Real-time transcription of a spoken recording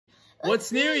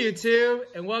What's new, YouTube?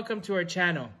 And welcome to our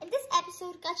channel. In this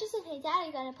episode, Cachys and his dad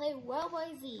are gonna play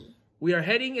WWZ. We are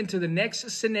heading into the next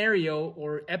scenario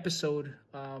or episode.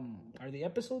 Are they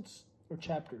episodes or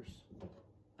chapters?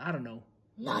 I don't know.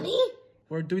 Nani?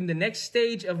 We're doing the next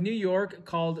stage of New York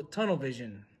called Tunnel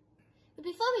Vision. But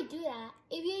before we do that,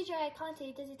 if you enjoy our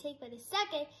content, it doesn't take but a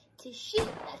second to shoot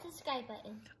that subscribe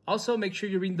button. Also, make sure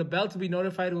you ring the bell to be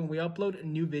notified when we upload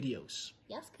new videos.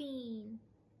 Yes, queen.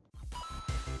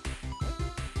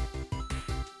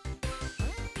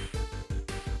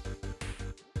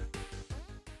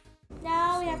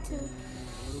 Now we have to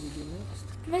What do we do next?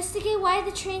 investigate why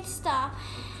the train stopped.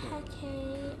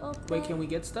 Okay, open. Wait, can we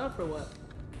get stuff or what?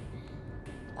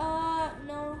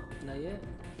 No. Not yet.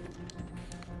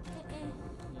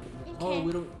 Okay. Oh,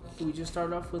 we don't. Do we just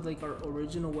start off with like our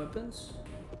original weapons?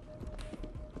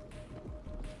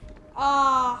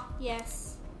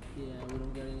 Yes. Yeah, we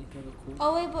don't get anything cool.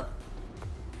 Oh wait, but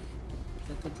Is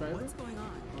that the driver? What's going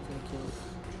on? I'm gonna kill it.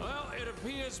 Well, it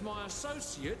appears my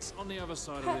associate on the other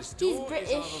side Huh, of this he's door is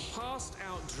British. either passed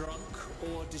out drunk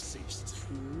or deceased.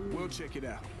 We'll check it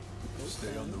out.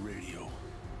 Stay on the radio.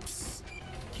 Psst.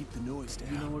 Keep the noise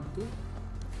You know down. what to do?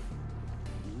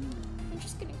 I'm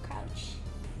just gonna crouch.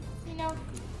 You know,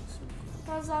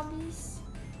 no zombies.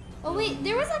 Oh wait,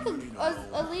 there was like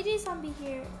a lady zombie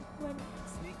here when.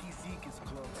 Sneaky Zeke is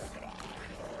close.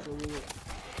 Wait.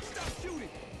 Stop shooting!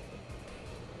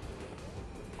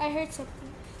 I heard something.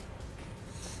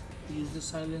 Use the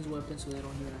silence weapon so they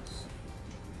don't hear us.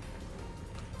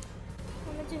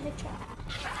 I'm gonna do headshot.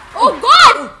 Oh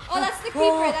God! Oh, that's the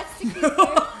creeper. That's the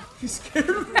creeper. You scared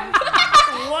me.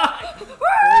 What?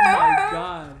 Oh my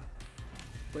God.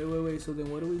 Wait. So then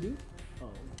what do we do? Oh.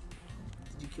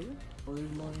 Did you kill it? Oh,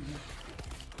 there's more in here.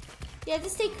 Yeah,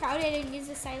 just stay crowded and use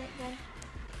the silent gun.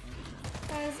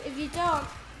 Because if you don't,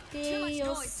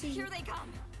 you'll see. Here they come.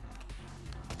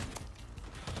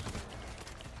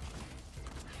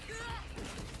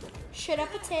 Shut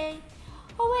up, a ting.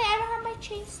 Oh wait, I don't have my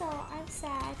chainsaw. I'm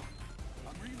sad.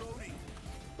 I'm reloading.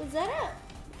 Was that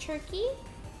a turkey?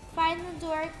 Find the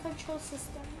door control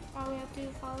system. Oh, we have to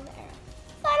follow the arrow.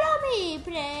 Follow me,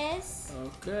 please.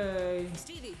 Okay.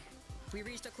 Stevie, we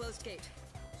reached a closed gate.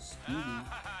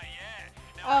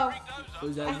 Oh,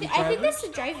 Was that I the think driver? that's the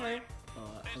driver.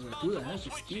 I was like, who the heck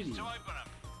is Stevie?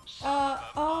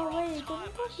 Oh wait, don't we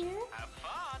go here?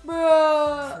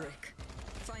 Bro. Frick.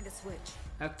 Find a switch.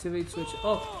 Activate switch.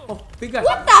 Oh, big guy.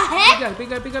 What the heck? Big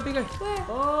guy. Where?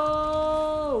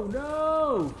 Oh,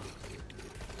 no.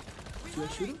 Should I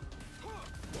shoot him?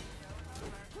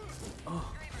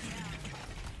 Oh.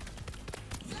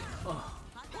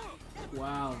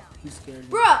 Wow, he scared me.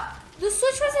 Bro, the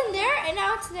switch wasn't there and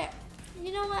now it's there.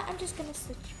 You know what? I'm just gonna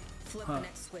switch. Flip Huh. the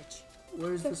next switch.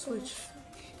 Where's the switch?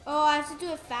 Oh, I have to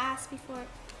do it fast before.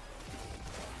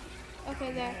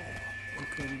 Okay, there.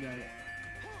 Okay, we got it.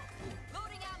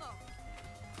 Loading ammo.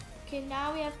 Okay,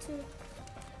 now we have to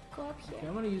go up Okay, here.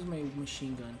 I'm gonna use my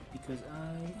machine gun because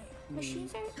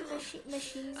Machines are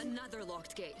machines. Another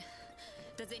locked gate.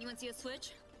 Does anyone see a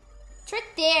switch? It's right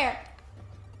there.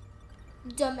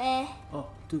 Dumb eh. Oh,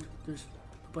 dude, there's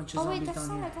a bunch of Oh wait, zombies that's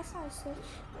down here. not a switch.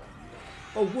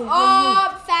 Oh, whoa.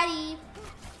 Oh, fatty.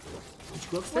 Did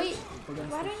you go upstairs? Wait, Or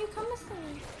downstairs? why don't you come with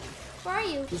me? Where are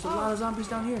you? There's a lot of zombies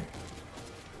down here.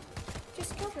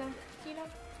 Just kill them. You know.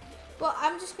 Well,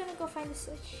 I'm just gonna go find the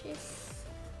switch. Yes.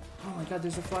 Oh my God,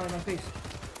 there's a fly in my face.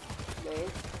 There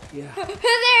is. Yeah,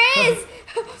 There is.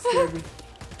 scared me.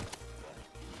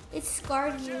 It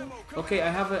scarred you. Okay, I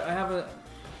have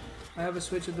a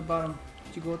switch at the bottom.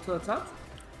 Did you go to the top?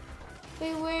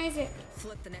 Wait, where is it?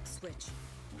 Flip the next switch.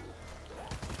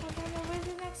 I don't know where's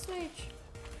the next switch.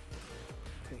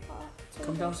 Okay, Oh, it's come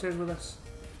over downstairs with us.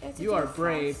 there. have to You do are it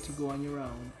brave fast. to go on your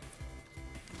own.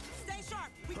 Stay sharp.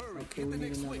 Hurry. Okay, we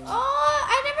need another one. Oh,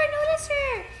 I never noticed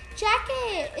her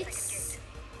jacket. It's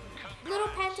little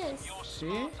pandas.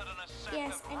 See?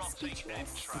 Yes, I'm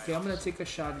speechless. Okay, I'm gonna take a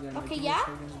shotgun. I Okay, think a yeah?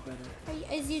 shotgun's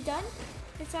better. Is you done?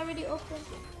 It's already open.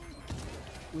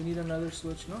 We need another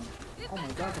switch, no? Oh my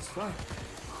God, that's fly.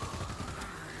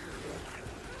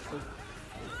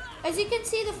 As you can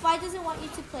see, the fly doesn't want you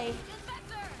to play.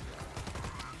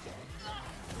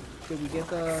 Did we get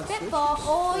the switch? Spitball.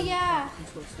 Oh yeah.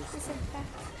 Control system.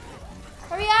 Disinfect.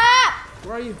 Hurry up!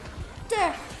 Where are you?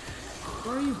 There.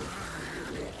 Where are you?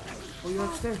 Oh, you're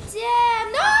upstairs.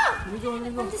 Damn! No! Let me go.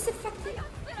 I'm disinfected.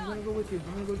 I'm gonna go with you.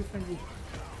 I'm gonna go defend you.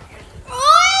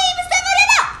 Oi! Basta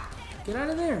mo Get out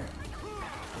of there.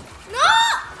 No!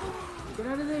 Get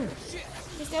out of there.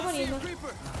 Basta mo nito.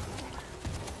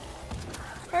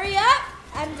 Hurry up!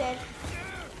 I'm dead.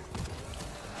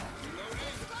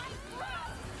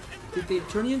 Did they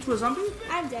turn you into a zombie?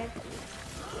 I'm dead.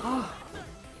 Oh.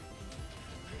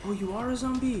 Oh, you are a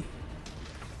zombie.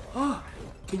 Oh,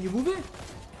 can you move it?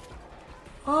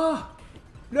 Oh,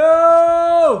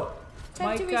 no! Time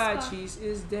My to respawn. Cachys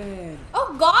is dead.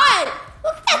 Oh God!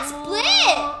 Look at that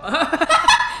split!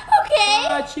 Okay.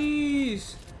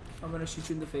 Cachys! I'm gonna shoot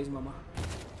you in the face, mama.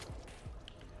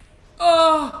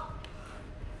 Oh!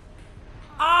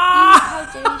 Ah!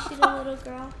 How dare you shoot a little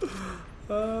girl?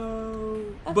 Oh.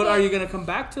 Okay. But are you gonna come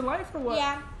back to life or what?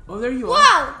 Yeah. Oh, there you are.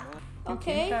 Wow! You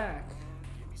Okay. came back.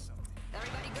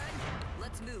 Everybody good?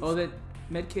 Let's move. Oh, that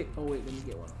med kit. Oh, wait, let me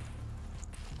get one.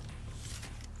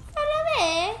 Follow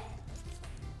me.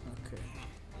 Okay.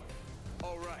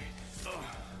 All right.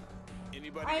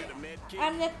 Anybody I- got a med kit?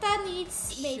 Aneta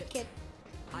needs med kit.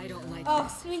 I don't like Oh,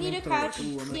 this. we need a Flamethrower. crouch.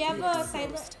 Ooh, I'm Do you gonna have keep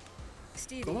a silent?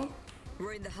 Stevie, Come on.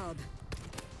 we're in the hub.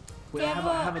 Wait, Yeah, I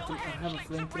have but- a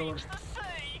flamethrower.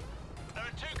 There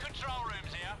are 2 control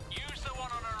rooms here. Use the one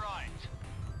on the right.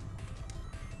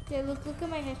 Yeah, look at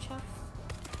my headshot.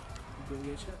 You gonna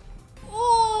get shot?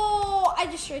 Oh, I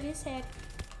destroyed his head.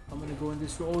 I'm gonna go in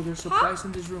this room. Oh, there's supplies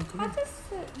in this room. Come How here. does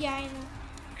yeah, I know.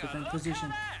 Different Look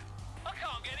position. at that. I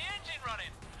can't get the engine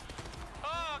running. Oh,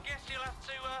 I guess you'll have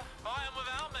to buy them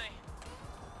without me.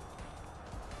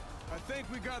 I think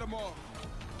we got them all.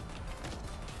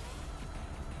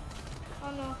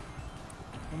 Oh no.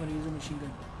 I'm gonna use a machine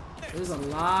gun. There's a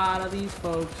lot of these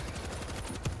folks.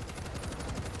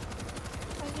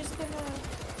 I'm just gonna.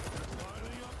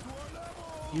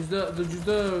 Use the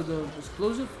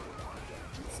explosive.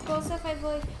 Explosive, I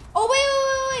believe. Oh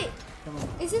wait. Come on.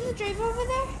 Isn't the driver over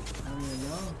there? I don't even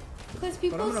know. Because But I'm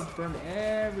people. gonna burn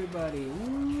everybody.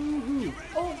 Woohoo!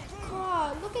 Oh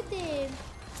God! Look at them.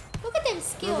 Look at them Throw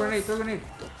skills. a grenade. Throw a grenade.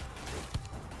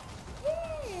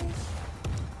 Yes.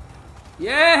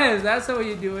 Yes, that's how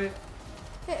you do it.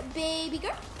 Baby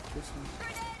girl. This one.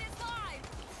 Grenade is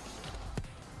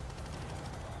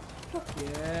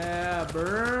live! Yeah,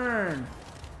 burn.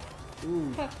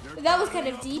 Ooh, That was kind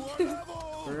of deep.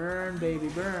 burn, baby,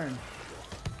 burn.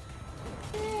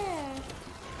 Yeah.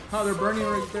 Oh, they're burning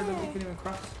right there. They can't even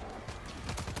cross.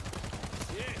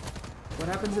 What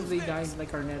happens if they die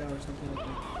like Arnetta or something like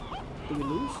that? Do we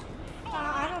lose?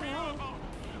 I don't know.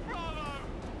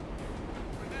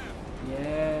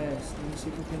 Yes. Let me see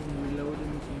if we can reload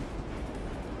anything.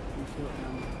 Refill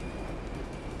ammo.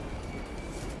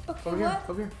 Okay, Over here. what?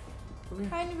 Over here. Over here.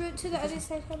 Find route to the other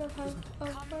side of the house. Oh,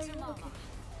 where are you? Okay. 'Cause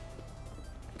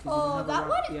you don't Oh, have a that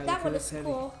rock- one. yeah, That because one it's is heavy.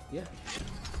 cool. Yeah.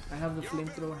 I have the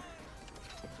flamethrower.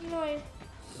 You know. Let me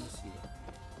see.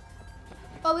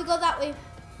 Oh, we go that way.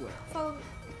 Where? Follow me.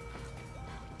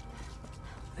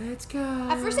 Let's go.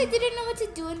 At first, I didn't know what to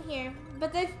do in here,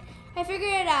 but then I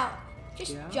figured it out.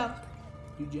 Just Yeah? jump.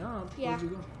 You jump. Yeah. Where'd you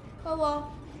go? Oh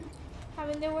well. I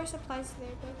mean, there were supplies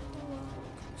there, but oh well.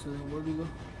 So then where'd we go?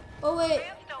 Oh wait,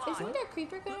 isn't there a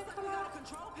creeper gonna come out?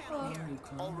 Oh, You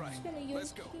come. All right. I'm gonna Let's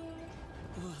use go. here.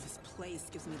 Oh, this place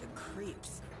gives me the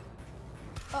creeps.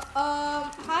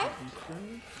 Hi.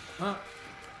 Okay. Huh?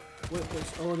 Wait,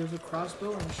 oh, there's a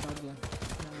crossbow and a shotgun.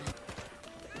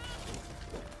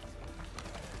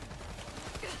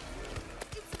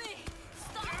 It's me!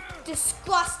 Stop!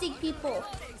 Disgusting people.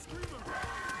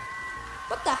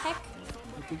 What the heck?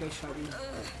 I think I shot you.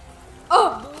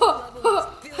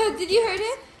 Oh, did you hurt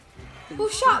him? Who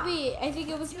shot me? I think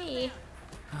it was me.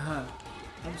 Haha.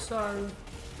 I'm sorry.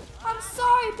 I'm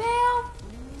sorry, Belle.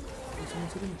 What's someone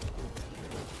hitting me?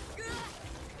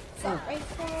 Is that right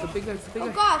for? The big guy. It's the big Oh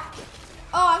guy. God.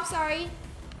 Oh, I'm sorry.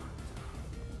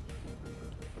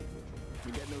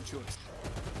 We got no choice.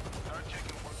 Oh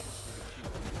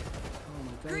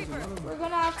my God. There's another one. We're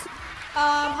gonna have to.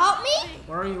 Help me?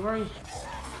 Where are you? Where are you?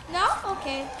 No?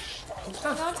 Okay. I'm No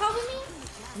stunned. one's helping me?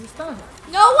 I'm stunned.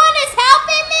 No one is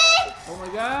helping me? Oh my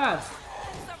God.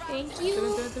 Thank Vente, you.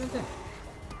 vente, vente.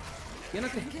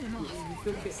 Llénate. You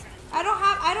feel okay. I don't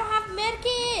have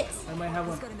medkits. I might have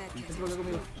one. got a med kit? Let's go,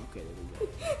 conmigo. Okay, there we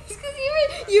go. It's because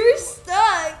you were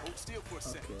stuck. Still for a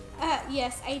second. Okay.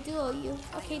 Yes, I do owe you.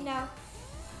 Okay, now.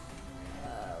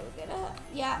 We're gonna.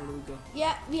 Yeah. Where do we go?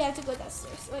 Yeah, we have to go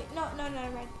downstairs. Wait, no,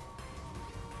 right.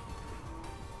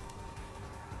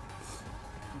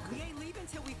 We ain't leaving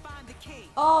till we find the key.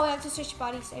 Oh, we have to search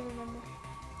bodies. I remember.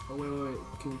 Oh, wait.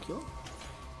 Can we kill?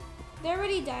 They're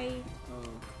already dying. Oh.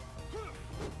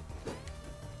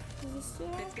 Is this still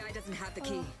This guy doesn't have the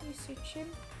key. Oh, you search him?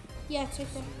 Yeah, it's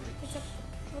right there. It's up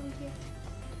over here.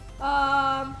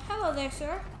 Hello there,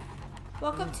 sir.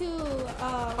 Welcome to,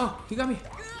 Oh, he got me.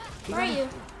 He where got are me. you?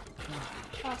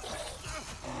 Oh,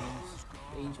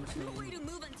 Angel Feel slave. free to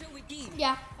move until we leave.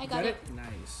 yeah, I got it.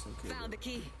 Nice. Okay. Found the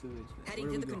key. Do it. Heading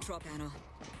Where to do the we go? control panel.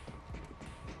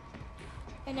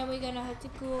 And then we're gonna have to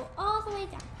go all the way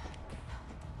down.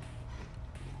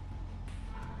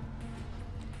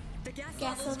 The gas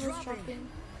Gas level's level's dropping. dropping.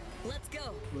 Let's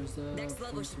go. Where's the Next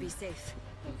level should be poison? safe.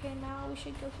 Okay, now we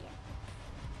should go here.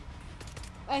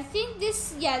 I think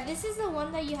this, yeah, this is the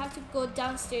one that you have to go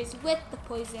downstairs with the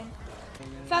poison.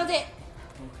 Found it.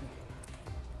 Okay.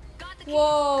 Got the key.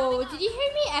 Whoa, did you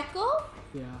hear me echo?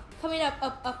 Yeah. Coming up,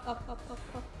 up.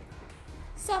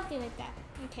 Something like that.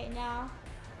 Okay, now,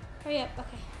 hurry up,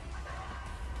 okay.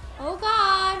 Oh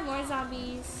God, more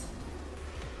zombies.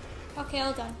 Okay,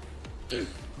 all done.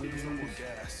 More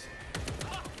gas.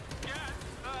 Yeah,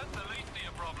 that's the least of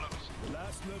your problems.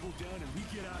 Last level down and we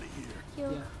get out of here.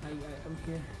 Heal. Yeah, I'm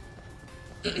here.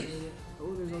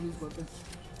 Oh, there's all these weapons.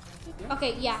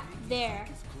 Okay, yeah, there.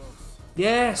 It's close.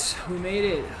 Yes, we made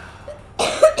it.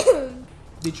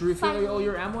 Did you refill all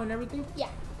your ammo and everything? Yeah,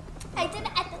 I did it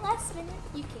at the last minute.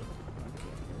 You came. Okay,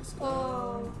 let's go.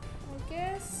 Oh, I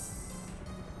guess.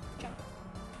 Jump.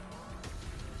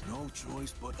 No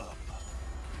choice but up.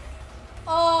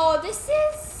 Oh, this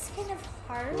is kind of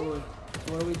hard. Wait.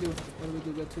 What do we do?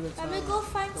 Get to the top. I'm gonna go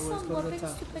find Oh, let's some go to the weapons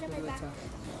top. to put Let's in go my to the back. top.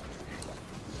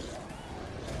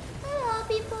 Hello,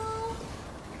 people.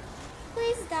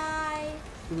 Please die.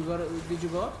 Did you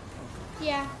go up?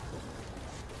 Yeah.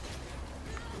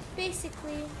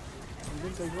 Basically, You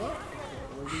think I go up?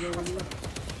 Where'd you go?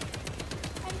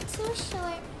 I'm too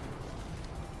short.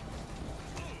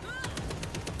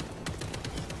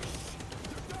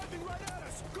 They're diving right at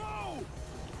us. Go!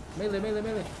 Melee.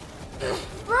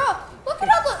 Bro, look at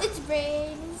all the. It's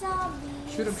raining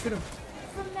zombies. Shoot him.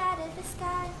 From out of the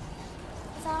sky.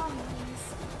 Zombies.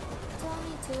 Don't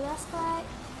need to ask why.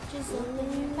 Just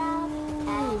open your mouth.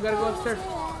 And we gotta go upstairs.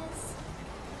 yes.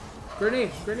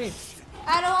 Grenade.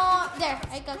 I don't. There,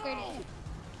 I got grenade.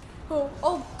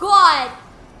 Oh God.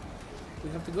 We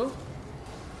have to go.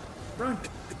 Run.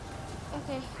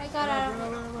 Okay, I got out of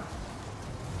it. Run.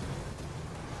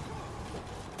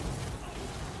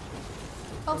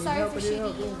 Oh, sorry for shooting Go.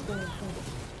 you.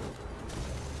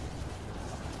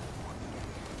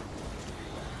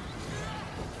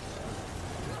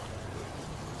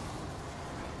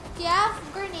 Do you have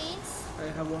grenades?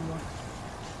 I have one more.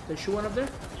 There's shoe one up there?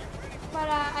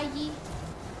 Para allí.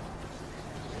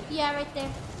 Yeah, right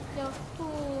there. Yo. Ooh,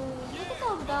 look at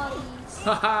those bodies.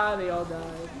 Haha, they all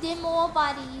died. Demo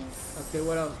bodies. Okay,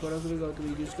 what else? What else do we go? Do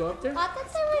we just go up there? I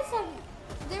thought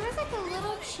there was like a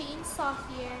little chainsaw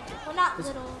here. Well, not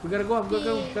little. We gotta go up.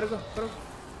 Big. Gotta go.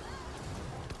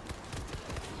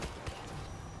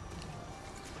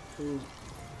 Ooh.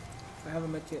 I have a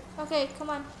med kit. Okay, come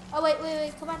on. Oh wait,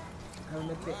 come on. I have a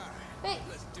med kit. Wait,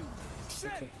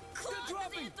 Okay.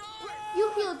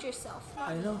 you healed yourself.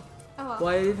 I know. Oh well. Well,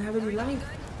 I didn't have any life.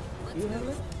 You have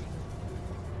it?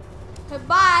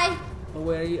 Goodbye. Oh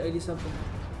wait, I need something.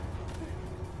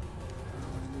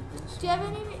 Do you have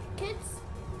any kids?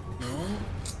 No.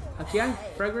 Aquí hay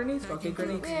frag grenades? Okay,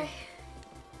 grenades. Where?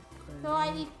 No,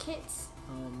 I need kits.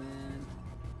 Oh man.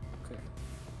 Okay.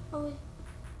 Oh wait,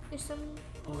 there's some.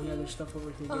 Oh yeah, there's stuff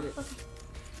over here. Oh, Get it. okay.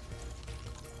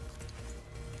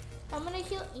 I'm gonna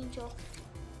heal Angel.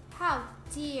 How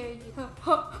dare you?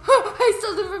 I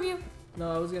stole them from you.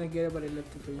 No, I was gonna get it, but I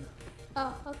left it for you.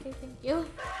 Oh, okay, thank you.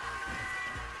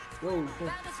 Whoa.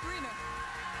 Found a screamer.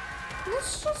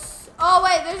 Let's just. Oh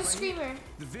wait, there's a screamer.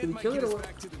 The Did vid we might kill get it us or what?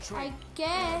 back to the I train.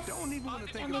 guess. Don't even want to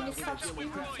I think mean, about it it. stopped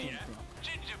screaming.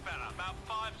 Ginger fella, about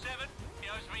 5'7", he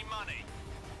owes me money.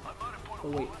 I might have put Oh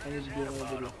wait, I need to do another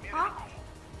video. Huh?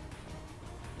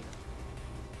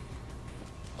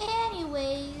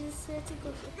 Anyways, let's go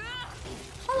here.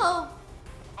 Hello.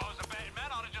 If I was a betting man,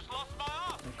 I'd have just lost my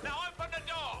arm. Okay. Now open the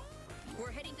door.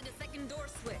 We're heading to the second door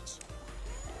switch.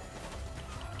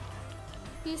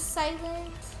 Be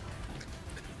silent.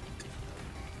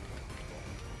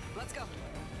 Let's go.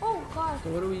 Oh God. So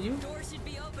what do we do? Door should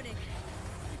be opening.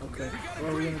 Okay.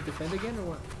 Well, are we gonna defend again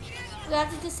or what? We have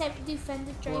to defend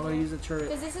the Well, I'm driver. gonna use the turret.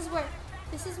 Because this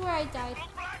is where I died.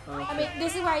 I Okay. mean,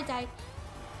 this is where I died.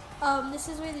 This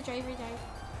is where the driver died.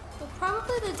 So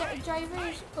probably the driver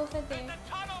is over there. The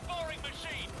tunnel boring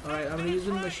machine. All right, I'm gonna use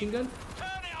the machine gun. Turn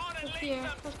it on and Here, leave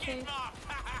them okay. skin off.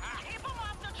 Keep them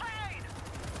off the train.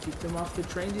 Keep them off the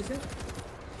train. You said?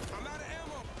 I'm out of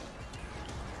ammo.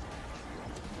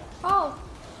 Oh,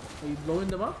 Are you blowing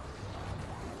them up?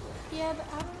 yeah, but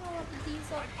I don't know what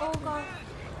these are. Oh God.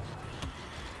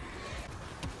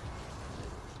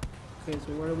 Okay,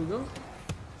 so where do we go?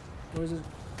 Where is it?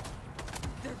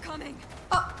 They're coming.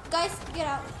 Oh, guys, get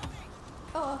out.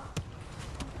 Oh.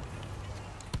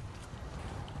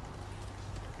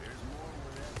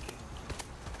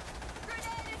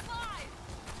 Grenade is live.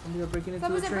 Somebody are breaking into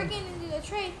Someone's the train. breaking into the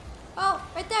train. Oh,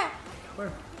 right there.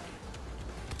 Where?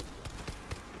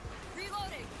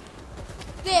 Reloading.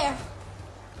 There.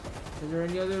 Is there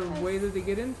any other way that they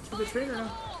get into the train or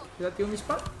not? Is that the only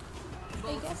spot?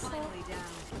 I guess so. Finally down.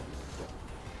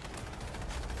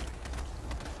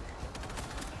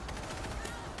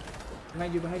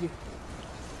 Behind you, behind you.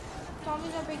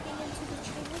 Zombies are breaking into the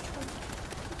train. Which one?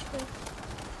 Which way?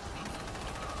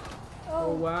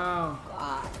 Oh, wow.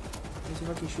 God. Let me see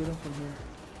if I can shoot him from here.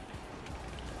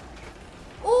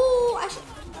 Oh, I should.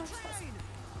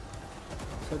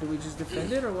 So do we just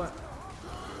defend it or what?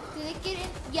 Did they get in?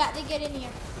 Yeah, they get in here.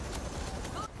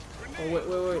 Oh,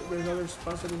 wait. There's other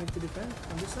spots that we have to defend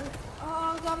on this side?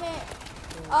 Oh, damn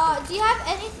it. Do you have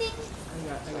anything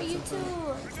I for got you some for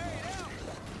you. two?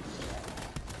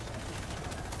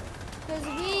 Because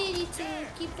we need to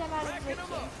keep them out of breaking.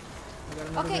 I got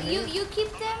another Okay, grenade. you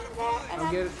keep them there, and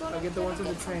I'll get the ones on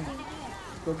the train. something.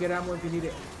 Go get ammo if you need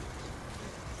it.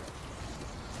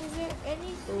 Is there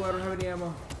any? Oh, I don't have any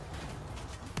ammo.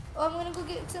 Oh, I'm gonna go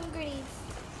get some grenades.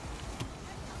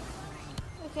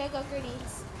 Okay, I got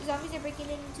grenades. Zombies are breaking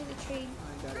into the train.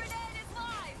 I got it. Grenade is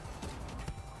live.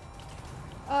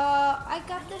 I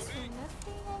got this for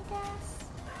nothing, I guess.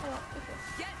 Oh, okay.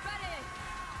 Get ready.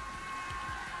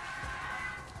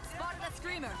 Spotted a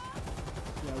screamer.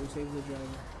 Yeah, we saved the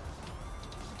driver.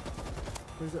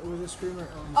 Where's the screamer?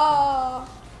 Oh,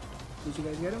 Did you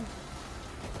guys get him?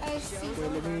 I see.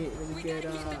 Wait, let me get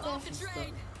Off the some stuff.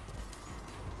 train.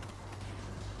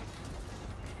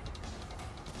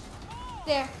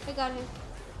 There, I got it.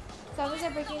 Zombies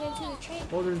are breaking into the train.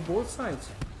 Oh, there's both sides.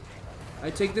 I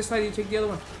take this side, you take the other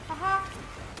one. Haha.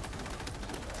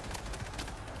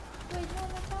 Wait, no,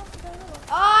 that's not the other one.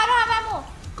 Oh, I don't have ammo.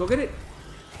 Go get it.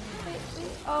 Wait.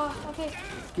 Oh, okay.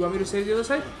 You want me to save the other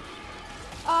side?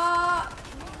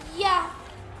 Yeah.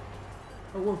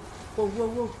 Oh, whoa. Fuel,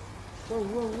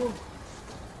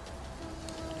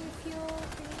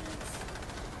 grenades.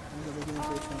 I'm gonna get into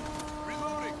the train.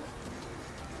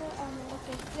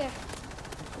 Okay, there.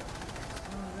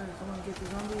 Come on, get the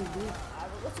zombies, dude. I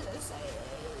will go to the side.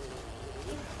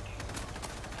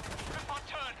 If I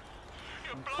turn,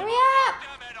 you'll blow Hurry my up!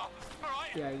 damn head off. All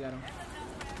right? Yeah, I got him.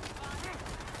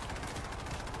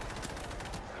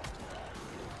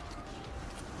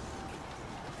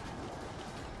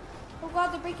 Oh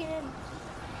god, they're breaking in.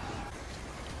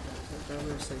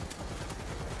 They're safe.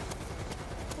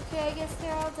 Okay, I guess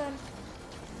they're all done.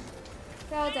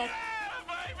 They're all dead.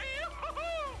 Yeah, baby!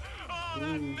 Oh, that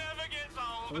Ooh. never gets That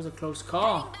old. was a close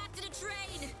call. Back to the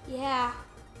train. Yeah.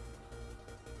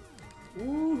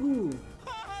 Woohoo!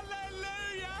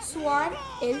 Hallelujah! Swarm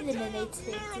eliminated.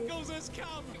 Miracles has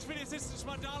come. It's been assistance,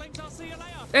 my darlings. I'll see you later.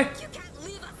 Eh! You can't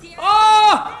leave us here.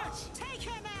 Oh! Take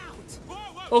him out! Whoa,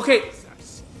 whoa, Okay.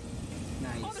 Jesus.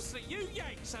 Nice. Honestly, you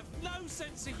Yanks have no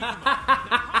sense of humour. Now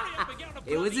hurry up and get on a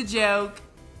It was a bloody joke.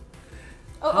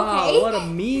 Oh, Oh, okay. what a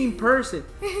mean person.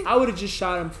 I would have just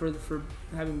shot him for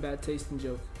having bad taste in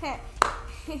jokes.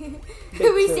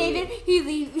 We saved it. He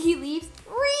leaves.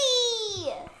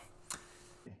 Whee!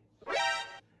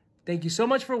 Thank you so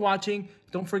much for watching.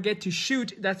 Don't forget to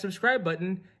shoot that subscribe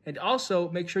button. And also,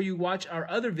 make sure you watch our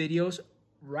other videos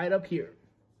right up here.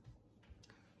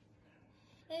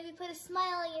 And if you put a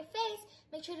smile on your face,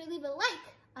 make sure to leave a like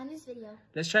on this video.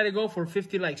 Let's try to go for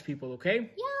 50 likes, people,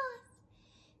 okay? Yeah.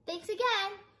 Thanks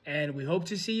again. And we hope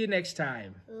to see you next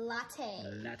time. Latte.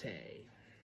 Latte.